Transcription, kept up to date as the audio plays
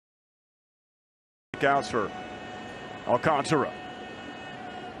Counts for Alcantara.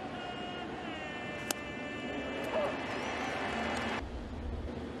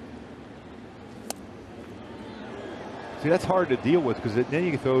 See, that's hard to deal with because then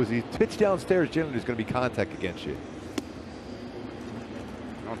you can throw these pitch downstairs. Generally, there's going to be contact against you.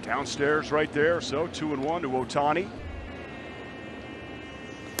 Well, downstairs right there. So 2-1 to Ohtani.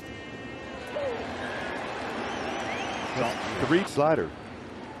 The reach slider.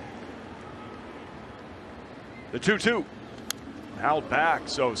 The 2-2. Held back.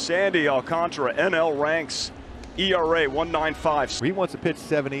 So Sandy Alcantara, NL ranks ERA 1.95. He wants to pitch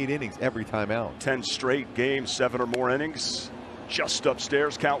 7-8 innings every time out. 10 straight games, 7 or more innings. Just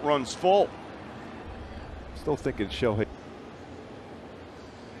upstairs, count runs full. Still thinking Shohei.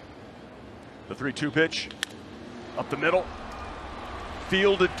 The 3-2 pitch. Up the middle.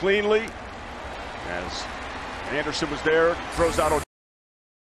 Fielded cleanly. As Anderson was there, throws out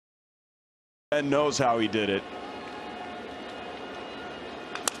and knows how he did it.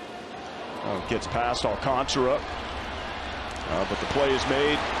 Oh, gets past Alcantara. But the play is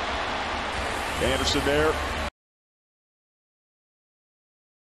made. Anderson there.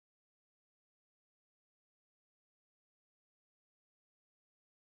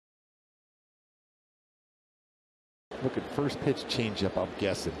 Look at first pitch changeup, I'm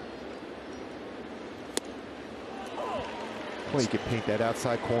guessing. Well, you could paint that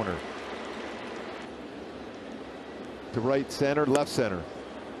outside corner. To right center, left center.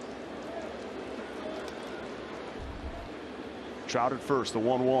 Trout at first, the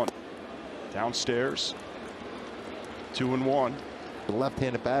 1-1. Downstairs. 2-1. The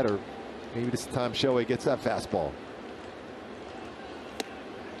left-handed batter. Maybe this time Shohei gets that fastball.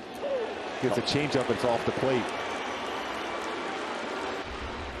 Gets a changeup, it's off the plate.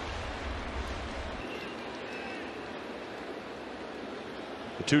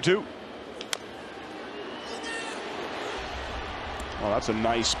 The 2-2. Oh, that's a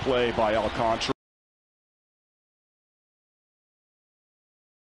nice play by Alcantara.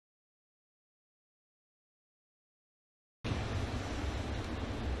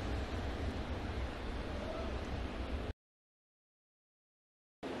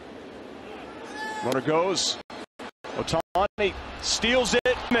 Runner goes. Ohtani steals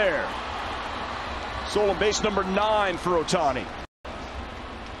it there. Stolen base number 9 for Ohtani.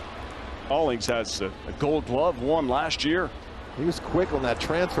 Rawlings has a Gold Glove, won last year. He was quick on that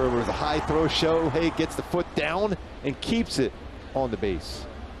transfer. It was a high throw. Shohei gets the foot down and keeps it on the base.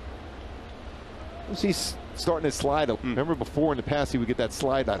 He's starting to slide. Remember before in the past he would get that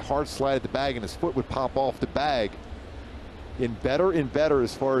slide, that hard slide at the bag, and his foot would pop off the bag. In better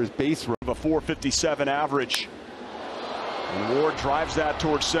as far as base run. A 457 average. And Ward drives that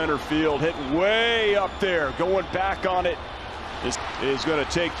towards center field, hitting way up there, going back on it. Is going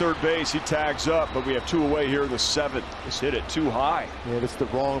to take third base. He tags up, but we have 2 away here in the 7th. Just hit it too high. Yeah, that's the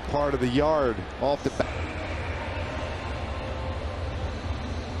wrong part of the yard. Off the back.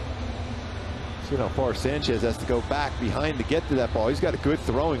 See how far Sanchez has to go back behind to get to that ball. He's got a good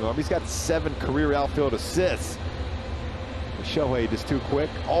throwing arm. He's got 7 career outfield assists. But Shohei just too quick.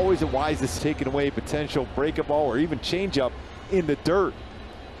 Always wise is taking away potential break a ball or even change up in the dirt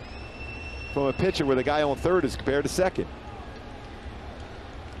from a pitcher where the guy on third is compared to second.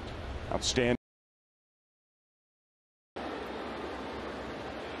 Outstanding.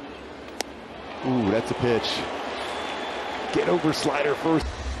 Ooh, that's a pitch. Get over slider first.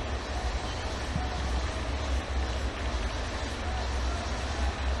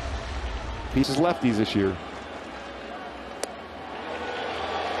 Pieces lefties this year.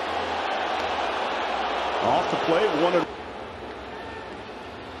 Off the plate, one.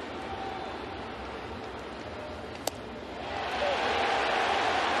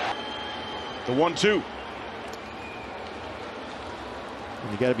 The 1-2.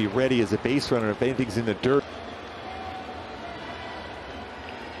 And you got to be ready as a base runner if anything's in the dirt.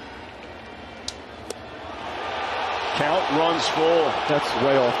 Count runs full. That's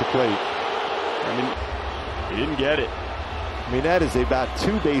way off the plate. I mean, he didn't get it. I mean, that is about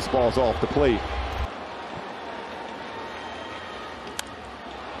 2 baseballs off the plate.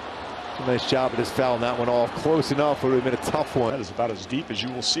 Nice job of this fouling that one off. Close enough, would have been a tough one. That is about as deep as you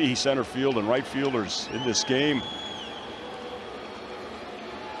will see center field and right fielders in this game.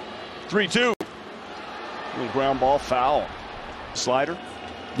 3-2. Little ground ball foul. Slider.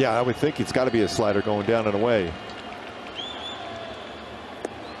 Yeah, I would think it's got to be a slider going down and away.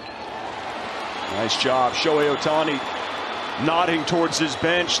 Nice job. Shohei Ohtani nodding towards his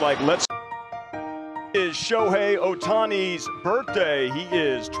bench like, let's. Is Shohei Ohtani's birthday. He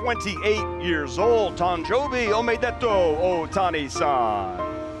is 28 years old. Tanjobi omedetou, Ohtani-san.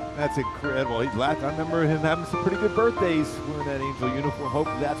 That's incredible. I remember him having some pretty good birthdays wearing that Angel uniform. Hope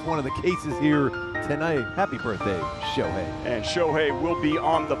that's one of the cases here tonight. Happy birthday, Shohei. And Shohei will be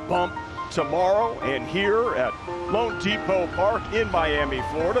on the bump tomorrow, and here at Lone Depot Park in Miami,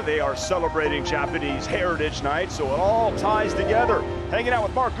 Florida, they are celebrating Japanese Heritage Night, so it all ties together. Hanging out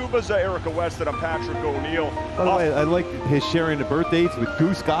with Mark Gubaza, Erica West, and I'm Patrick O'Neill. By the way, I like his sharing the birthdays with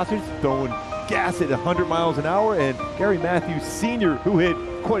Goose Gossard, throwing gas at 100 miles an hour, and Gary Matthews Sr., who hit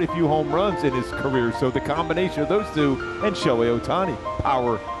quite a few home runs in his career. So the combination of those two and Shohei Ohtani,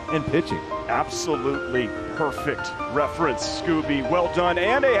 power and pitching. Absolutely perfect reference, Scooby. Well done,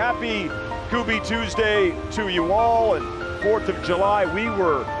 and a happy Scooby Tuesday to you all. And 4th of July, we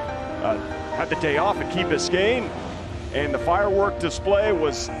were had the day off at Key Biscayne, and the firework display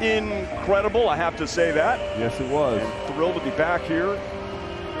was incredible. I have to say that. Yes, it was. And thrilled to be back here.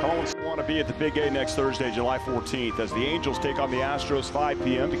 Collins want to be at the Big A next Thursday, July 14th, as the Angels take on the Astros 5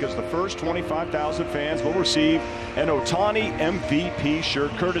 p.m. because the first 25,000 fans will receive an Ohtani MVP shirt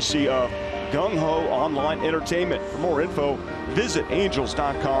courtesy of Gung Ho Online Entertainment. For more info, visit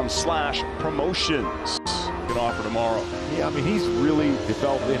angels.com/promotions. Good offer tomorrow. Yeah, I mean, he's really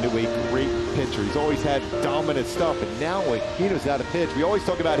developed into a great pitcher. He's always had dominant stuff, and now he knows how to pitch. We always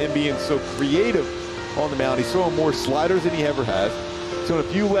talk about him being so creative on the mound. He's throwing more sliders than he ever has. So a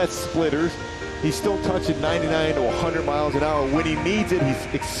few less splitters. He's still touching 99 to 100 miles an hour. When he needs it, he's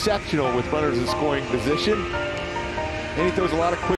exceptional with runners in scoring position. And he throws a lot of quick